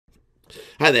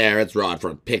Hi there, it's Rod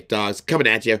from Pick Dawgz coming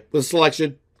at you with a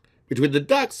selection between the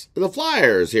Ducks and the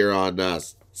Flyers here on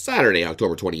Saturday,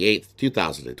 October 28th,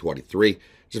 2023.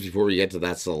 Just before we get to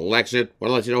that selection, I want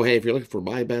to let you know, hey, if you're looking for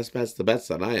my best bets, the bets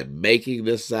that I am making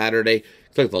this Saturday,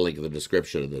 click the link in the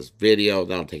description of this video.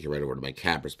 That'll take you right over to my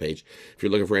cappers page. If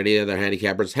you're looking for any other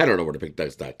handicappers, head on over to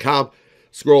pickdawgz.com.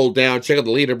 Scroll down, check out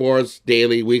the leaderboards,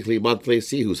 daily, weekly, monthly,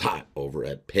 see who's hot over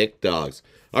at Pick Dawgz.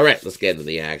 All right, let's get into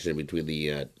the action between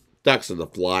the Ducks and the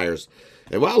Flyers.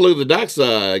 And while the Ducks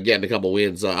getting a couple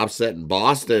wins, upsetting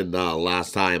Boston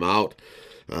last time out.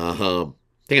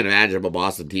 Taking advantage of a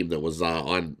Boston team that was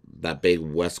on that big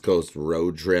West Coast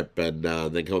road trip and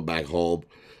then coming back home.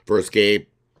 First game,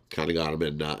 kind of got them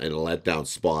in a letdown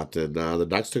spot, and the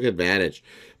Ducks took advantage.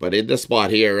 But in this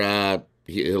spot here,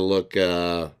 the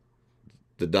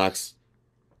Ducks,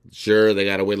 sure, they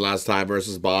got a win last time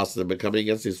versus Boston, but coming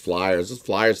against these Flyers, this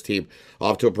Flyers team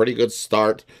off to a pretty good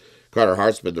start. Carter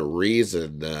Hart's been the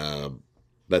reason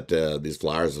that these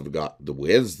Flyers have got the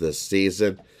wins this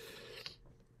season.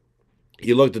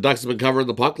 You look, the Ducks have been covering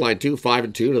the puck line too,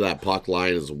 5-2 to that puck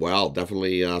line as well.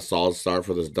 Definitely a solid start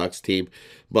for this Ducks team,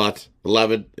 but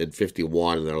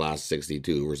 11-51 in their last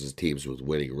 62 versus teams with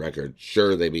winning record.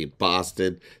 Sure, they beat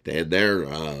Boston to end their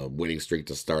winning streak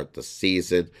to start the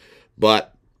season,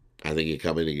 but I think you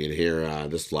come in here,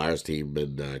 this Flyers team,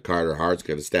 and Carter Hart's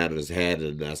going to stand on his head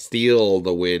and steal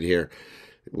the win here.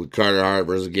 With Carter Hart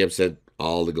versus Gibson,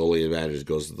 all the goalie advantage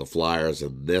goes to the Flyers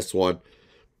in this one.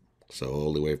 So the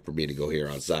only way for me to go here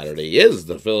on Saturday is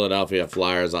the Philadelphia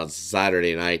Flyers on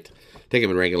Saturday night. Take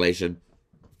them in regulation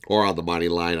or on the money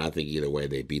line. I think either way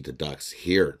they beat the Ducks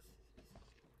here.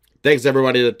 Thanks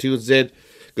everybody that tunes in.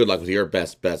 Good luck with your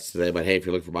best bets today. But hey, if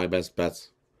you're looking for my best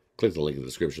bets, click the link in the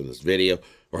description of this video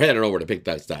or head on over to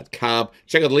pickdawgz.com.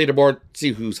 Check out the leaderboard,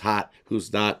 see who's hot,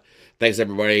 who's not. Thanks,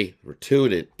 everybody, for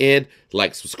tuning in.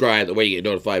 Like, subscribe. The way you get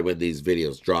notified when these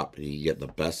videos drop, and you get the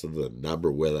best of the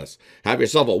number with us. Have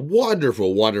yourself a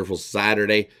wonderful, wonderful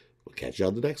Saturday. We'll catch you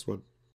on the next one.